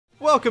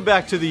Welcome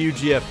back to the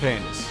UGF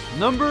Pandas.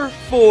 Number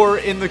 4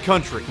 in the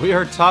country. We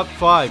are top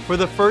 5 for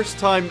the first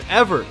time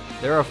ever.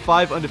 There are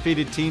 5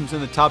 undefeated teams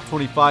in the top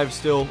 25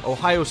 still.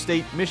 Ohio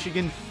State,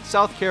 Michigan,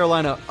 South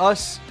Carolina,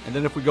 us, and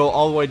then if we go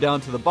all the way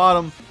down to the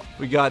bottom,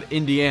 we got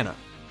Indiana.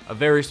 A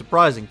very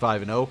surprising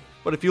 5-0.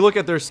 But if you look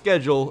at their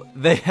schedule,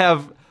 they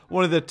have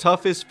one of the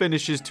toughest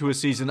finishes to a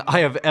season I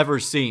have ever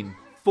seen.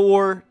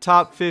 4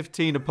 top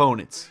 15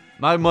 opponents.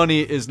 My money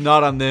is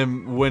not on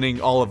them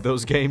winning all of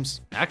those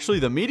games. Actually,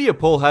 the media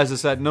poll has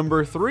us at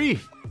number 3.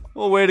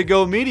 Well, way to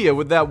go, media,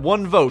 with that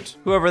one vote.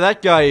 Whoever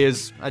that guy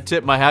is, I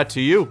tip my hat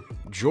to you.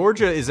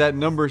 Georgia is at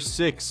number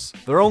 6.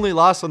 Their only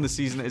loss on the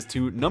season is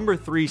to number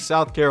 3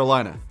 South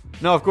Carolina.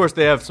 Now, of course,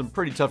 they have some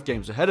pretty tough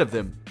games ahead of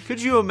them.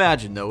 Could you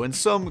imagine, though, in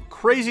some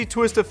crazy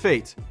twist of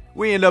fate,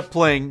 we end up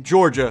playing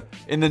Georgia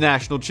in the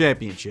national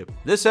championship?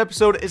 This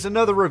episode is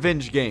another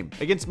revenge game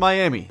against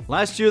Miami.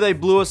 Last year, they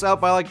blew us out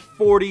by like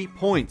 40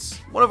 points.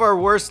 One of our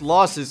worst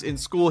losses in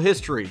school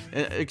history,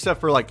 except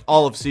for like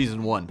all of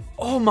season 1.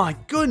 Oh my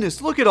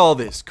goodness, look at all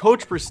this.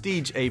 Coach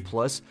Prestige A+,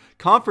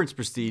 Conference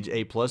Prestige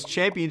A+,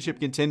 Championship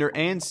Contender,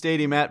 and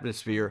Stadium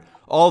Atmosphere,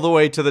 all the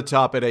way to the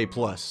top at A+.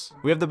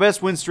 We have the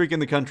best win streak in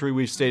the country,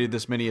 we've stated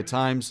this many a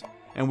times.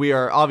 And we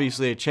are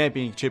obviously a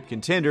championship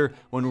contender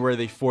when we're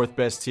the 4th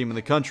best team in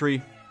the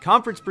country.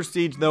 Conference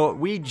prestige, though,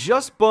 we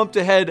just bumped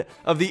ahead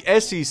of the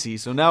SEC,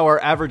 so now our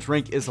average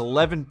rank is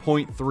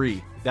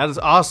 11.3. That is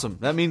awesome.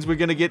 That means we're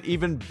going to get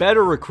even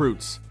better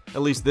recruits,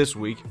 at least this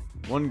week.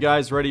 One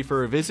guy's ready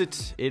for a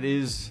visit. It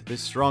is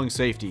this strong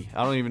safety.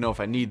 I don't even know if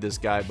I need this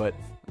guy, but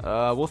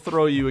we'll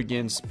throw you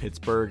against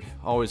Pittsburgh.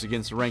 Always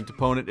against a ranked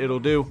opponent, it'll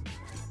do.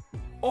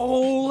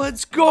 Oh,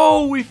 let's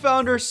go! We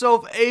found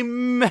ourselves a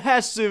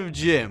massive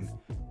gym.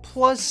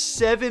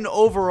 +7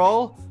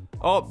 overall.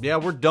 Oh, yeah,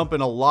 we're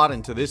dumping a lot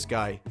into this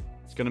guy.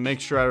 It's gonna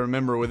make sure I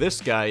remember where this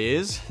guy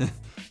is.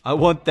 I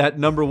want that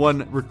number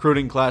 1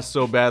 recruiting class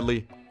so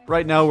badly.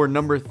 Right now, we're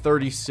number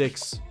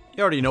 36.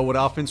 You already know what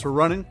offense we're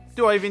running.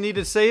 Do I even need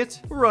to say it?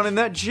 We're running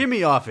that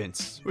Jimmy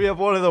offense. We have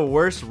one of the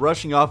worst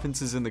rushing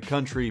offenses in the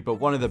country, but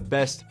one of the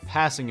best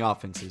passing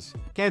offenses.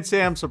 Can't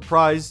say I'm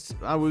surprised.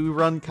 We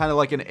run kind of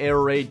like an air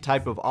raid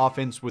type of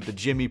offense with the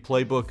Jimmy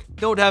playbook.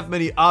 Don't have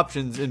many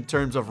options in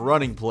terms of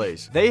running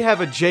plays. They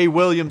have a Jay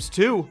Williams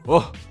too.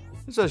 Oh,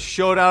 it's a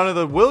showdown of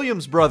the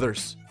Williams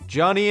brothers.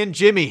 Johnny and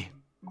Jimmy.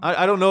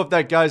 I don't know if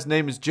that guy's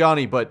name is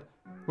Johnny, but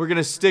we're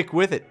gonna stick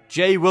with it.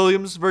 Jay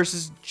Williams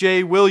versus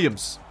Jay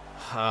Williams.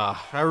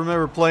 I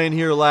remember playing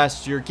here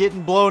last year,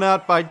 getting blown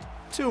out by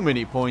too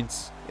many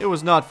points. It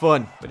was not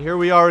fun, but here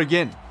we are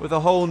again with a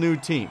whole new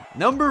team.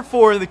 Number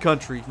 4 in the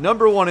country,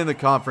 number 1 in the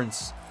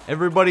conference.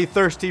 Everybody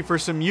thirsty for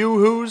some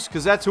yoo-hoos?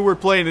 Because that's who we're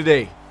playing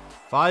today.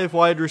 5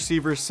 wide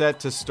receivers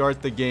set to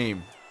start the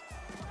game.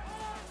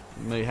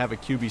 I may have a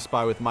QB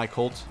spy with Mike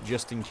Holt,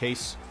 just in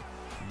case.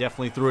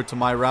 Definitely threw it to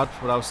my route,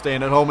 but I was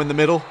staying at home in the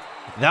middle.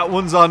 That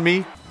one's on me.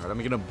 All right, I'm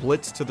going to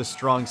blitz to the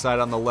strong side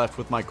on the left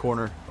with my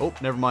corner. Oh,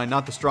 never mind.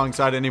 Not the strong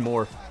side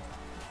anymore.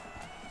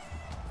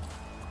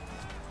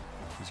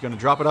 He's going to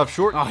drop it off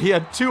short. Oh, he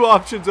had 2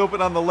 options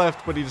open on the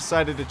left, but he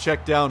decided to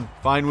check down.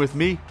 Fine with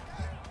me.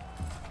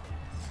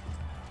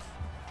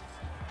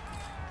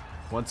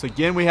 Once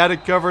again, we had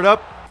it covered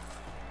up.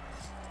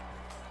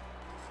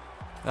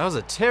 That was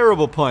a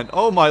terrible punt.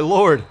 Oh, my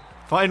Lord.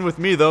 Fine with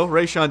me, though.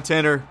 Rayshon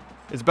Tanner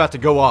is about to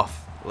go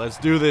off. Let's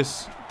do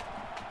this.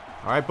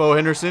 All right, Bo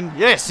Henderson.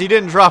 Yes, he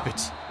didn't drop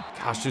it.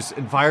 Gosh, this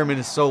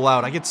environment is so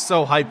loud. I get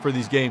so hyped for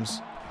these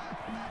games.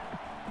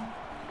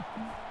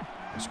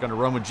 Just going to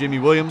run with Jimmy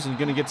Williams and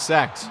going to get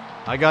sacked.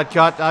 I got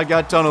caught. I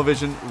got tunnel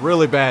vision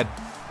really bad.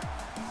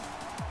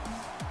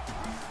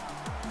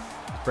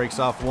 Breaks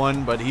off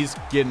one, but he's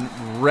getting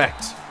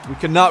wrecked. We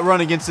could not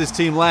run against this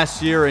team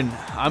last year, and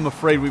I'm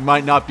afraid we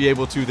might not be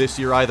able to this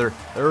year either.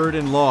 3rd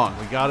and long.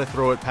 We got to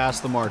throw it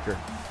past the marker.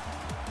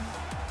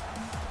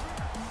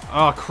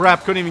 Oh,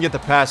 crap. Couldn't even get the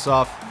pass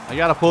off. I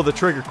got to pull the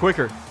trigger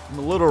quicker. I'm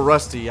a little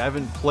rusty. I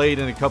haven't played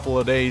in a couple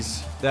of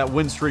days. That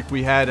win streak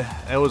we had,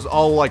 it was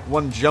all like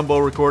one jumbo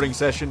recording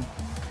session.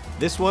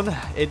 This one,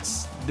 it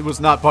was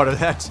not part of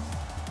that.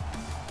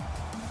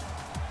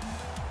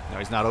 No,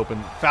 he's not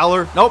open.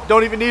 Fowler. Nope,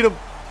 don't even need him.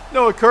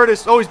 Noah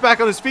Curtis. Oh, he's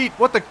back on his feet.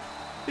 What the?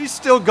 He's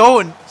still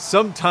going.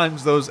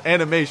 Sometimes those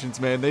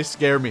animations, man, they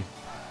scare me.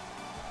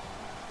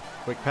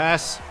 Quick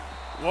pass.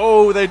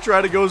 Whoa, they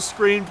try to go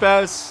screen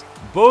pass.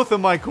 Both of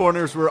my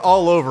corners were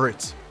all over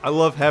it. I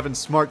love having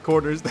smart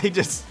corners. They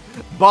just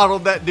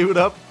bottled that dude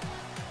up.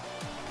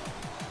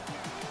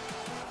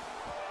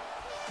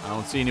 I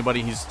don't see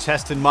anybody. He's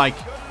testing Mike.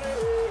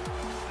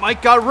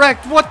 Mike got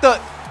wrecked. What the?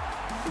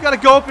 You got to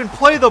go up and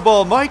play the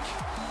ball, Mike.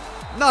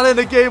 Not in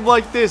a game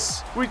like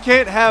this. We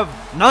can't have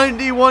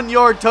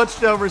 91-yard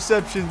touchdown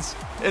receptions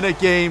in a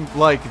game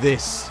like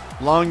this.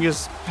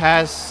 Longest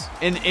pass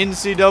in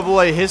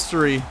NCAA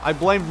history. I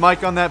blamed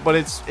Mike on that, but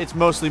it's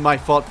mostly my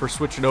fault for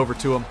switching over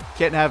to him.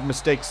 Can't have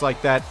mistakes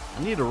like that.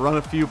 I need to run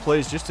a few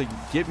plays just to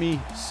get me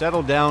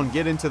settled down,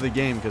 get into the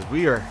game, because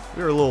we are a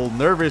little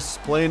nervous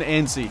playing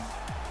ANSI.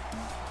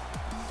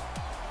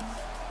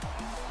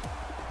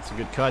 It's a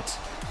good cut.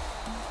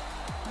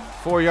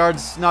 4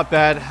 yards, not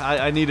bad.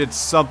 I needed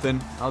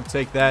something. I'll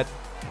take that.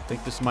 I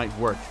think this might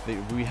work.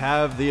 We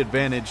have the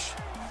advantage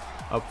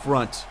up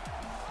front. It's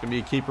going to be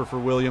a keeper for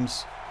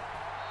Williams.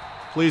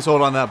 Please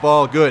hold on that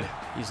ball. Good.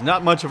 He's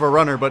not much of a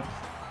runner, but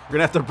we're going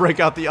to have to break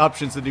out the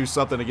options to do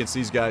something against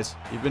these guys.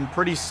 You've been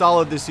pretty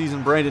solid this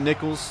season, Brandon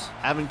Nichols.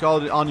 Haven't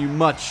called it on you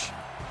much.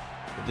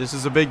 But this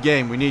is a big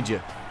game. We need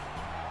you.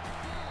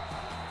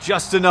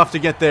 Just enough to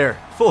get there.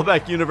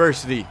 Fullback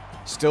University.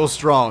 Still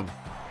strong.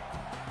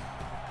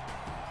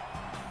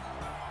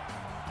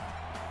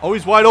 Oh,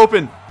 he's wide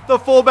open. The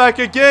fullback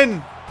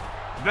again.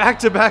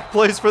 Back-to-back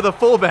plays for the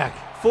fullback.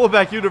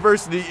 Fullback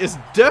University is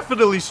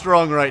definitely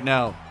strong right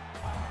now.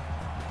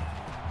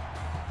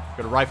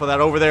 Gonna rifle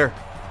that over there.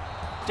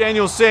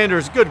 Daniel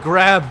Sanders, good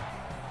grab.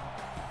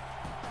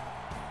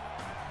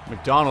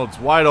 McDonald's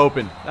wide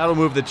open. That'll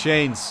move the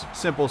chains.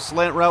 Simple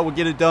slant route will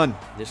get it done.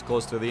 This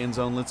close to the end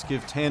zone. Let's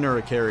give Tanner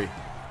a carry.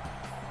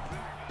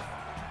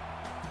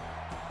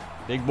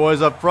 Big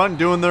boys up front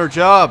doing their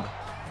job.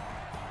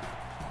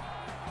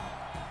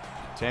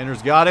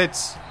 Tanner's got it.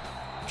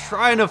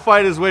 Trying to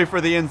fight his way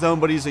for the end zone,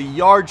 but he's a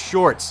yard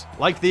short.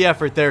 Like the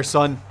effort there,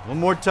 son. One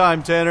more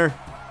time, Tanner.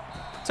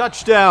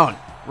 Touchdown.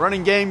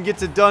 Running game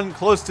gets it done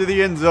close to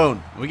the end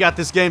zone. We got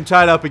this game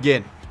tied up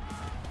again.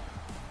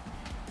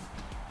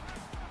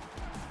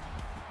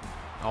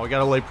 Oh, we got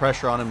to lay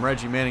pressure on him.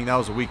 Reggie Manning, that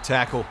was a weak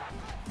tackle.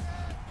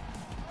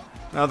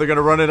 Now they're going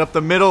to run it up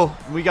the middle.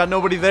 And we got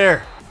nobody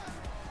there.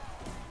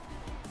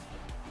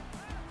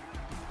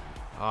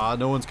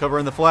 No one's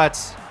covering the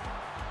flats.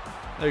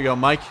 There you go,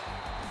 Mike.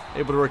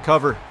 Able to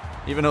recover,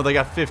 even though they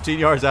got 15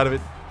 yards out of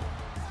it.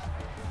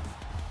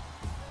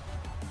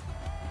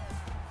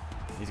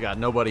 He's got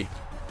nobody.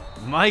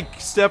 Mike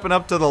stepping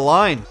up to the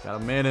line.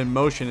 Got a man in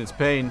motion. It's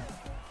Payne.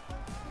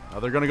 Now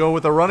they're going to go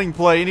with a running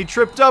play, and he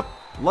tripped up.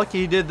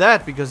 Lucky he did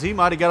that because he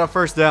might have got a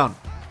first down.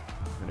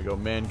 Going to go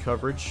man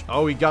coverage.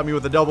 Oh, he got me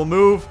with a double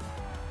move.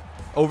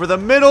 Over the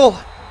middle.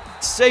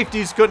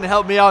 Safeties couldn't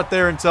help me out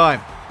there in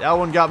time. That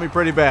one got me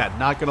pretty bad,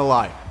 not going to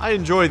lie. I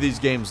enjoy these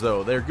games,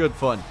 though. They're good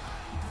fun.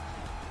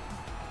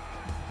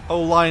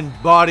 O-line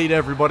bodied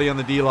everybody on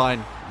the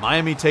D-line.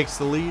 Miami takes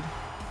the lead.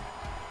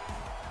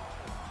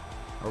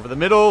 Over the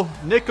middle,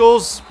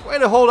 Nichols. Way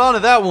to hold on to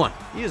that one.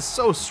 He is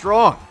so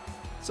strong.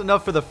 It's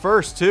enough for the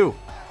first, too.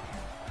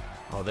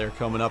 Oh, they're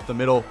coming up the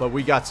middle, but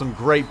we got some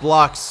great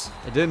blocks.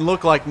 It didn't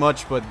look like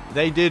much, but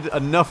they did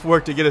enough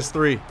work to get us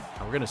 3. Now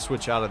we're going to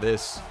switch out of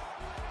this.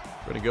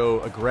 We're going to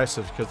go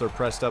aggressive because they're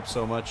pressed up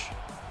so much.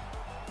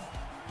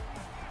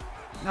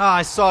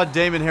 I saw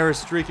Damon Harris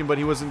streaking, but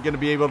he wasn't going to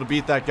be able to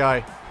beat that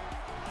guy.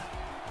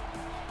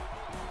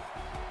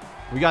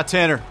 We got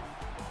Tanner.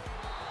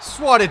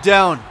 Swatted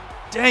down.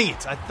 Dang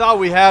it. I thought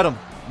we had him.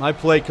 My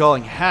play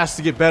calling has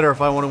to get better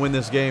if I want to win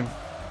this game.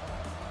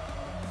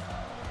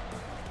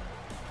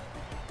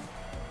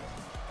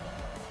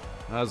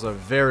 That was a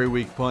very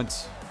weak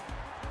punt.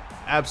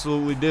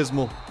 Absolutely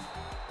dismal.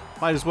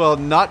 Might as well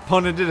have not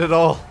punted it at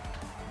all.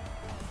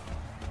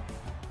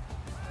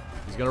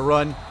 He's going to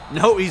run.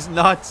 No, he's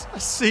not. I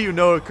see you,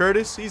 Noah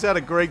Curtis. He's had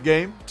a great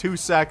game. 2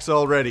 sacks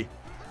already.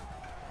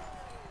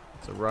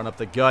 It's a run up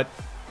the gut.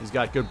 He's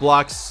got good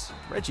blocks.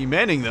 Reggie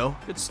Manning, though,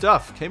 good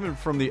stuff. Came in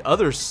from the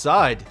other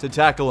side to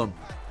tackle him.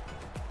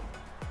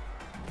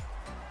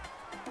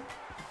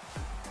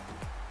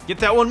 Get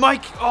that one,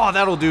 Mike. Oh,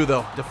 that'll do,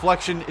 though.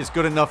 Deflection is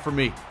good enough for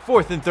me.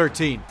 4th and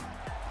 13.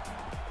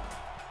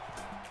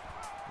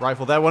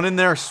 Rifle that one in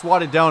there.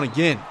 Swatted down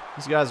again.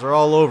 These guys are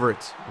all over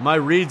it. My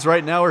reads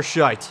right now are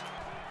shite.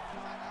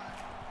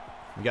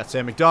 We got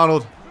Sam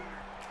McDonald.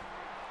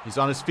 He's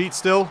on his feet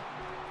still.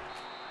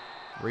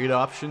 Read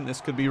option.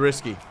 This could be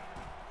risky.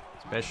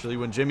 Especially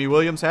when Jimmy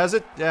Williams has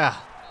it. Yeah.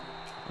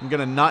 I'm going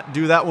to not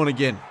do that one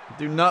again.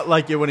 Do not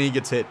like it when he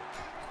gets hit.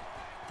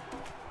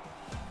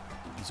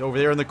 He's over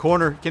there in the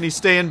corner. Can he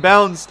stay in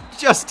bounds?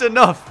 Just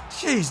enough.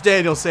 Jeez,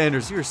 Daniel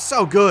Sanders. You're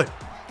so good.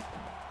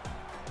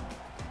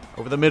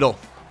 Over the middle.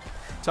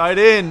 Tight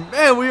end.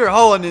 Man, we are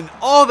hauling in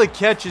all the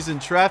catches in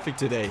traffic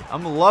today.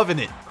 I'm loving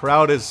it.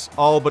 Crowd is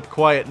all but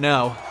quiet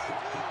now.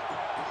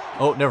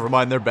 Oh, never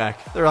mind. They're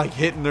back. They're like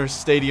hitting their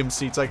stadium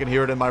seats. I can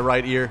hear it in my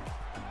right ear.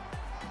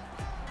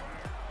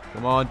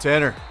 Come on,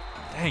 Tanner.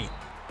 Dang it.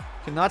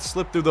 Cannot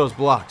slip through those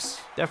blocks.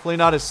 Definitely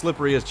not as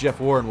slippery as Jeff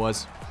Warren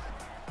was.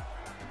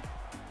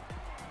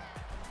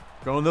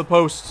 Going to the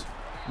post.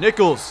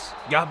 Nichols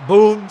got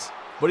boomed,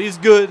 but he's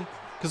good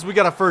because we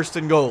got a 1st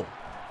and goal.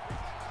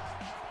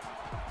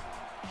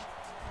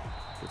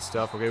 Good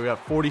stuff. Okay, we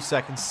got 40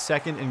 seconds.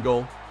 2nd and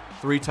goal.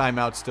 3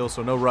 timeouts still,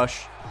 so no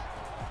rush.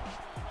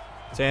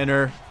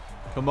 Tanner,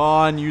 come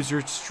on. Use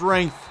your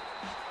strength.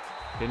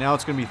 Okay, now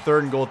it's going to be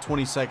 3rd and goal,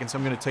 20 seconds.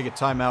 I'm going to take a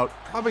timeout.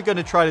 Probably going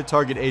to try to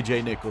target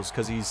A.J. Nichols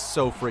because he's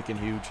so freaking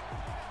huge.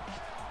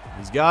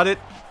 He's got it.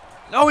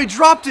 No, he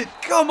dropped it.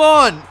 Come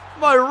on.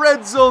 My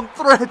red zone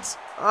threat.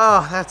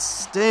 Ah, that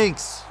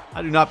stinks.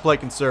 I do not play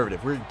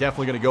conservative. We're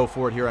definitely going to go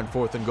for it here on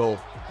 4th and goal.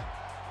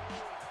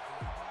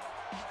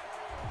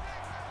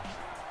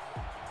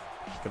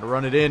 Going to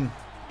run it in.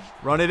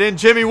 Run it in.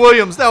 Jimmy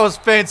Williams. That was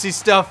fancy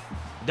stuff.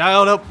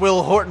 Dialed up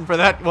Will Horton for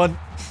that one.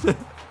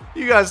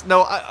 You guys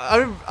know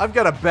I've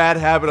got a bad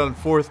habit on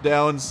 4th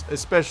downs,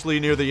 especially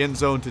near the end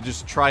zone, to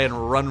just try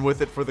and run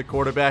with it for the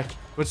quarterback.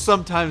 But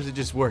sometimes it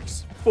just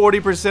works.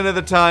 40% of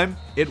the time,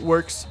 it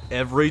works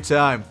every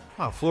time.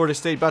 Wow, Florida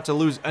State about to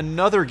lose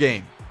another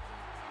game.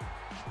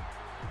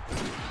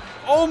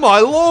 Oh my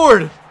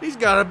lord! He's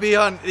gotta be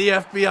on the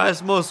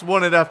FBI's most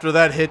wanted after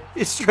that hit.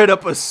 He straight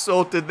up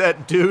assaulted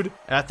that dude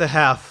at the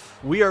half.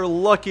 We are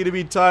lucky to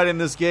be tied in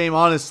this game,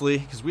 honestly,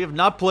 because we have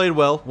not played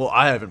well. Well,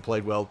 I haven't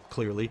played well,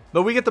 clearly.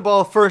 But we get the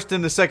ball first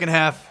in the second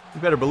half.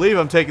 You better believe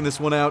I'm taking this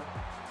one out.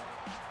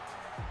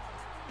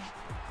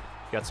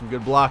 Got some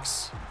good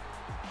blocks.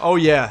 Oh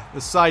yeah,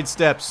 the side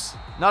steps.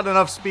 Not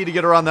enough speed to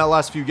get around that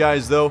last few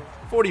guys, though.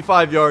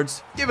 45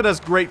 yards, giving us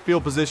great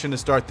field position to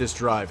start this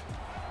drive.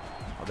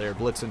 Oh, they're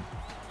blitzing.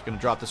 Gonna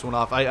drop this one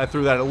off. I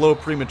threw that a little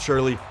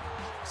prematurely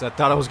because I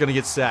thought I was gonna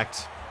get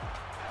sacked.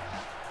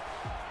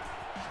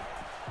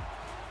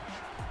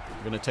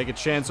 Gonna take a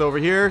chance over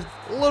here.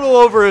 A little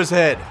over his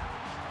head.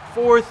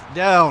 4th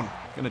down.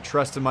 Gonna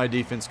trust in my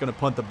defense. Gonna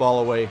punt the ball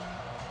away.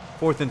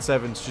 4th and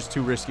 7 is just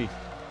too risky.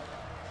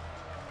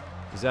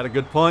 Is that a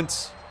good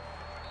punt?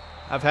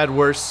 I've had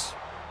worse.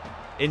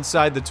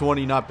 Inside the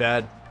 20, not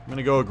bad. I'm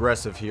gonna go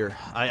aggressive here.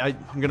 I'm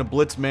gonna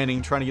blitz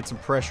Manning, trying to get some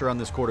pressure on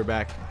this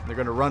quarterback. They're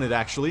gonna run it,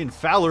 actually, and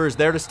Fowler is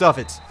there to stuff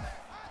it.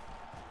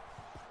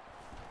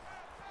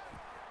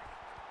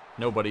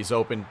 Nobody's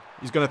open.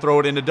 He's gonna throw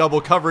it into double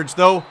coverage,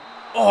 though.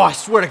 Oh, I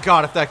swear to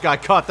God, if that guy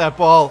caught that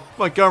ball.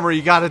 Montgomery,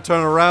 you gotta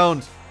turn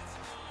around.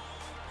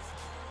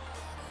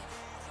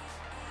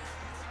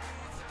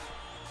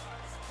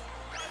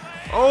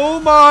 Oh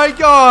my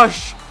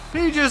gosh!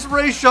 He just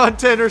Rayshon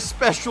Tanner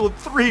specialed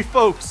 3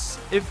 folks.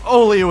 If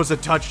only it was a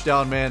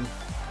touchdown, man.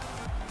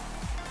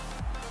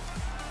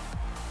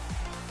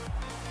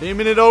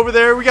 Beaming it over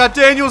there. We got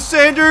Daniel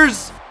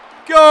Sanders.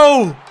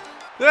 Go!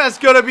 That's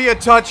gonna be a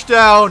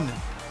touchdown.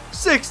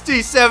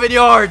 67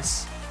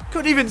 yards.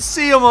 Couldn't even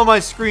see him on my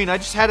screen. I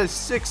just had a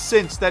 6th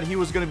sense that he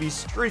was going to be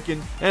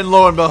streaking. And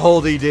lo and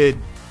behold, he did.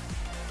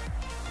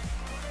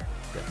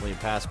 Definitely a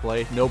pass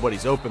play.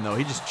 Nobody's open, though.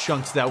 He just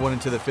chunks that one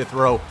into the 5th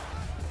row.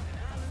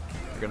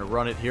 We're going to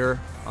run it here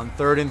on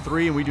 3rd and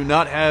 3, and we do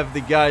not have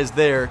the guys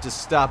there to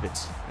stop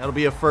it. That'll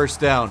be a 1st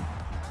down.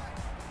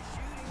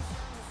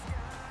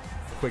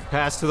 Quick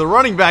pass to the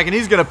running back, and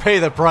he's going to pay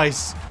the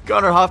price.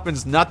 Gunnar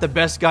Hoffman's not the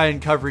best guy in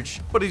coverage,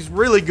 but he's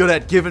really good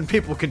at giving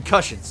people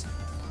concussions.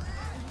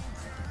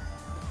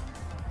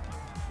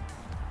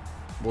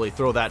 Will he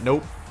throw that?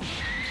 Nope.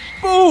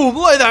 Boom!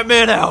 Lay that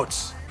man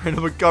out!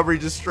 Brandon Montgomery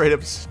just straight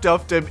up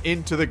stuffed him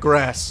into the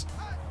grass.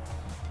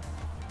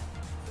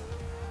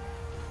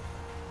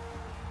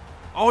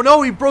 Oh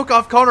no, he broke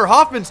off Connor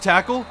Hoffman's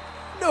tackle.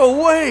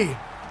 No way!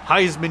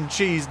 Heisman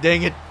cheese,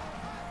 dang it.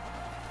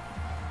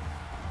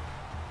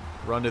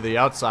 Run to the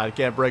outside.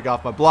 Can't break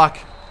off my block.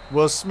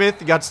 Will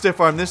Smith got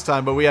stiff arm this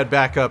time, but we had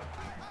backup.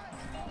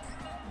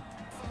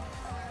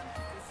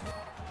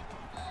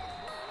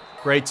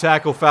 Great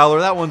tackle, Fowler.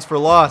 That one's for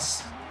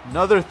loss.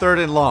 Another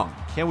 3rd and long.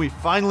 Can we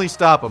finally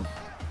stop him?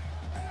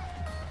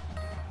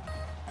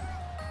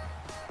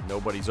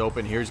 Nobody's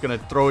open here. He's going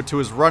to throw it to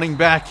his running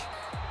back.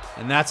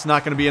 And that's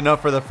not going to be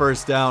enough for the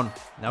 1st down.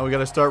 Now we got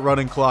to start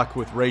running clock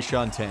with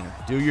Rayshon Tanner.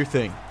 Do your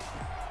thing.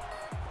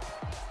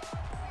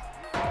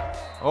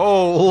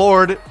 Oh,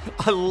 Lord.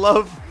 I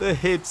love the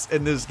hits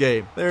in this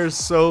game. They're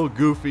so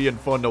goofy and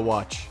fun to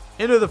watch.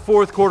 Into the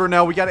 4th quarter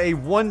now. We got a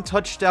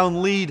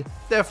 1-touchdown lead.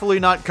 Definitely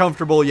not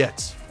comfortable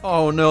yet.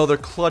 Oh no, their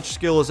clutch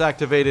skill is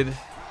activated.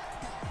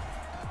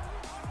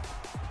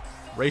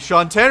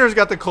 Rayshon Tanner's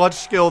got the clutch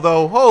skill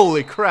though.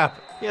 Holy crap.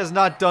 He has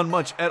not done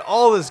much at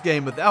all this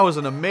game, but that was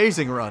an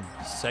amazing run.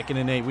 2nd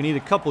and 8. We need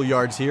a couple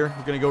yards here.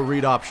 We're going to go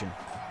read option.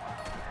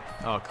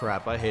 Oh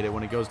crap, I hate it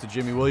when it goes to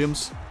Jimmy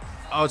Williams.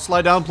 Oh,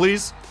 slide down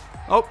please.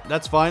 Oh,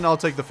 that's fine. I'll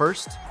take the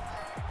 1st.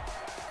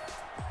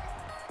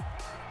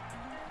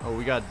 Oh,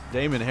 we got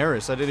Damon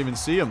Harris. I didn't even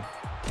see him.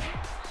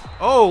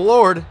 Oh,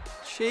 Lord.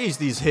 Jeez,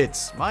 these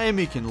hits.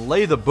 Miami can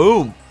lay the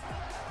boom.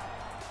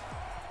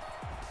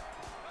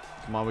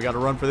 Come on, we got to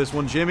run for this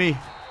one, Jimmy.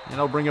 And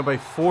I'll bring up a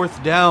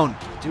 4th down.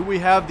 Do we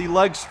have the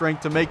leg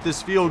strength to make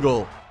this field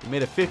goal? We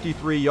made a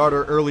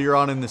 53-yarder earlier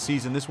on in the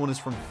season. This one is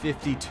from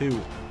 52.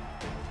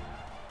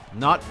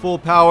 Not full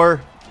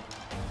power.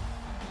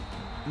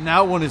 And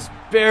that one is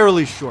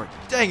barely short.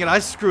 Dang it, I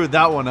screwed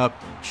that one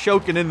up.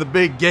 Choking in the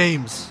big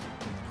games.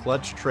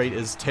 Clutch trait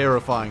is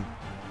terrifying.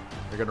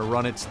 They're going to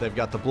run it. They've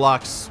got the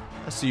blocks.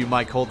 I see you,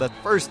 Mike Holt. That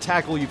first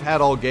tackle you've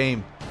had all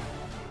game.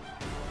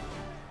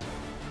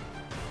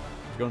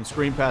 Going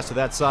screen pass to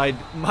that side.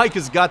 Mike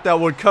has got that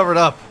one covered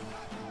up.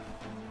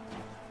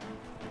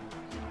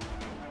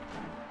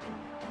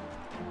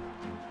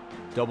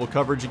 Double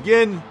coverage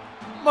again.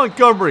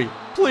 Montgomery,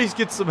 please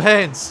get some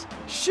hands.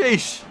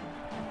 Sheesh.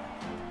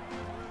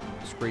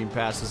 Screen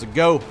pass is a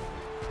go.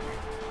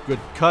 Good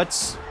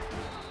cuts.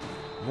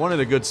 Wanted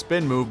a good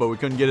spin move, but we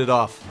couldn't get it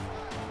off.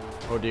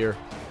 Oh dear.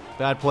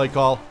 Bad play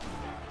call.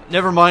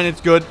 Never mind,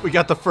 it's good. We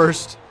got the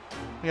 1st.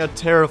 I got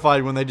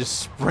terrified when they just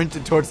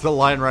sprinted towards the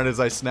line right as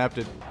I snapped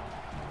it.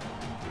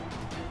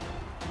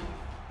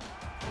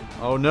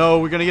 Oh no,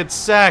 we're gonna get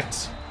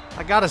sacked.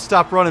 I gotta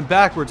stop running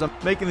backwards. I'm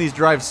making these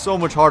drives so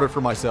much harder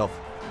for myself.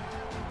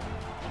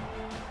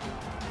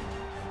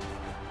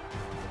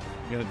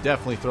 I'm gonna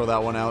definitely throw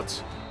that one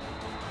out.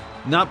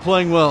 Not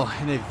playing well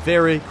in a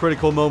very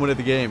critical moment of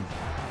the game.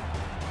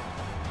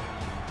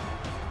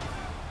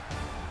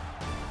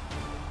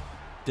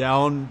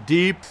 Down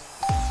deep.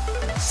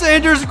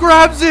 Sanders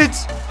grabs it!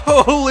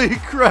 Holy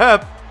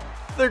crap!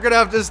 They're gonna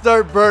have to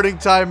start burning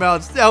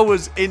timeouts. That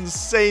was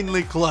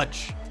insanely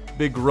clutch.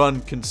 Big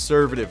run,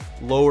 conservative,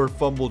 lower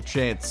fumble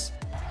chance.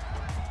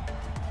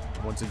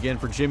 Once again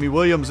for Jimmy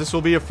Williams, this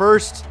will be a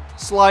first.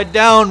 Slide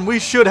down, we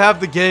should have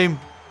the game.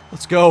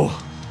 Let's go.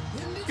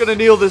 Gonna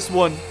kneel this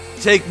one.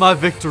 Take my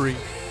victory.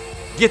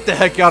 Get the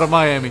heck out of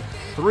Miami.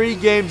 3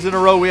 games in a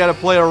row we had to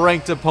play a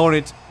ranked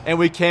opponent, and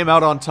we came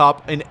out on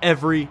top in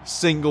every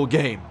single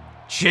game.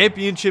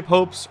 Championship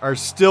hopes are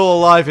still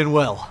alive and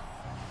well.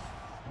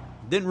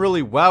 Didn't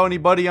really wow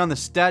anybody on the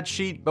stat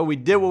sheet, but we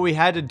did what we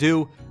had to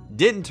do.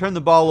 Didn't turn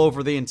the ball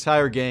over the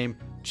entire game.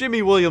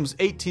 Jimmy Williams,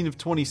 18 of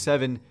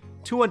 27,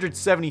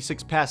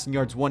 276 passing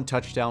yards, 1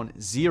 touchdown,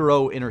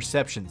 0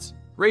 interceptions.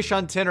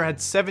 Rayshon Tanner had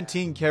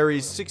 17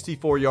 carries,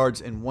 64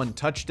 yards, and 1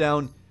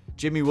 touchdown.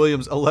 Jimmy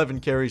Williams, 11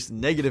 carries,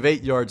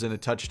 -8 yards, and a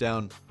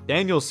touchdown.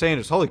 Daniel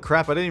Sanders, holy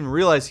crap, I didn't even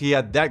realize he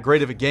had that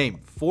great of a game.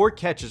 4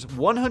 catches,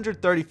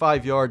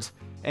 135 yards,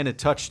 and a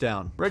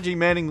touchdown. Reggie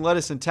Manning led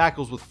us in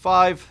tackles with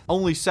 5.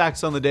 Only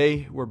sacks on the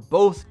day were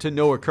both to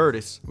Noah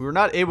Curtis. We were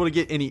not able to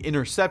get any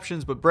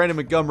interceptions, but Brandon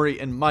Montgomery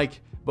and Mike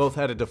both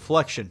had a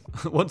deflection.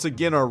 Once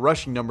again, our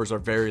rushing numbers are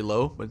very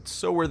low, but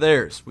so were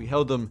theirs. We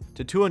held them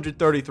to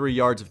 233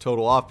 yards of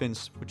total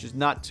offense, which is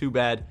not too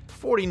bad.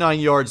 49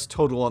 yards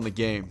total on the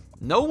game.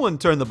 No one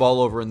turned the ball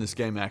over in this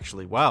game,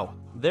 actually. Wow.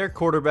 Their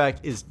quarterback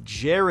is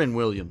Jaron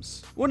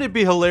Williams. Wouldn't it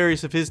be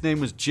hilarious if his name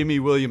was Jimmy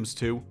Williams,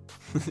 too?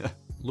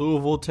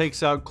 Louisville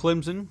takes out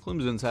Clemson.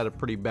 Clemson's had a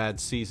pretty bad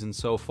season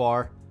so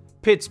far.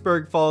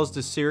 Pittsburgh falls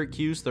to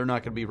Syracuse. They're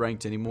not going to be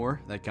ranked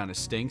anymore. That kind of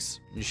stinks.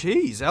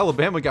 Jeez,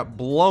 Alabama got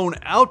blown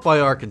out by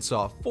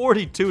Arkansas,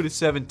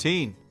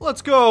 42-17.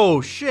 Let's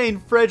go. Shane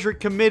Frederick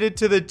committed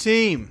to the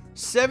team.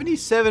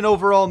 77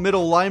 overall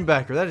middle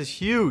linebacker. That is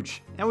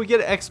huge. And we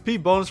get an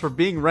XP bonus for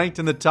being ranked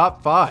in the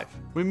top 5.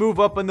 We move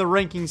up in the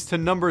rankings to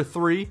number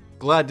 3.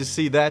 Glad to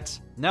see that.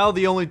 Now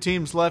the only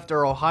teams left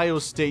are Ohio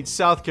State,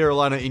 South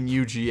Carolina, and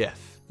UGF.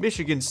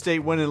 Michigan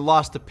State went and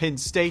lost to Penn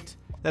State.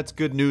 That's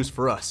good news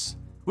for us.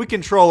 We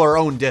control our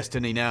own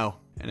destiny now.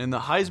 And in the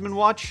Heisman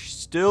watch,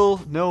 still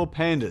no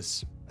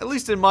Pandas. At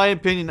least in my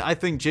opinion, I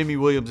think Jimmy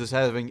Williams is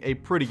having a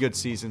pretty good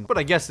season, but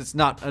I guess it's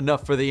not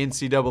enough for the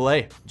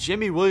NCAA.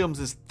 Jimmy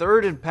Williams is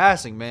 3rd in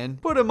passing, man.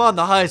 Put him on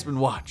the Heisman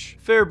watch.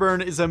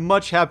 Fairburn is a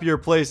much happier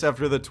place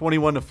after the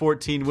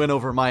 21-14 win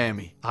over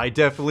Miami. I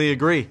definitely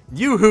agree.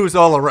 Yoo-hoos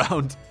all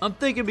around. I'm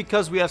thinking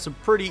because we have some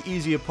pretty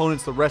easy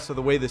opponents the rest of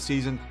the way this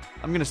season,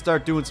 I'm going to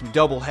start doing some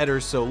double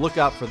headers, so look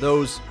out for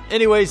those.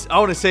 Anyways, I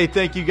want to say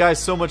thank you guys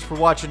so much for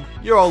watching.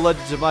 You're all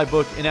legends in my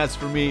book, and as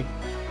for me,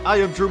 I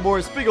am Drew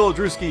Morris, Big Ol'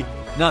 Drewski,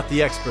 not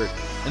the expert.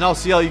 And I'll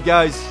see all you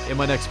guys in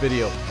my next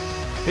video.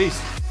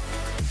 Peace.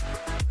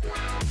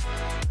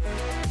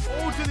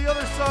 Oh, to the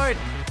other side.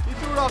 He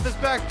threw it off his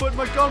back foot,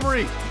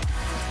 Montgomery.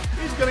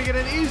 He's going to get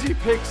an easy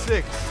pick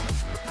 6.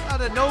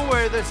 Out of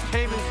nowhere, this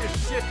game is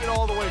just shifted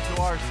all the way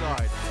to our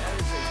side. That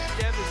is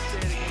a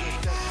devastating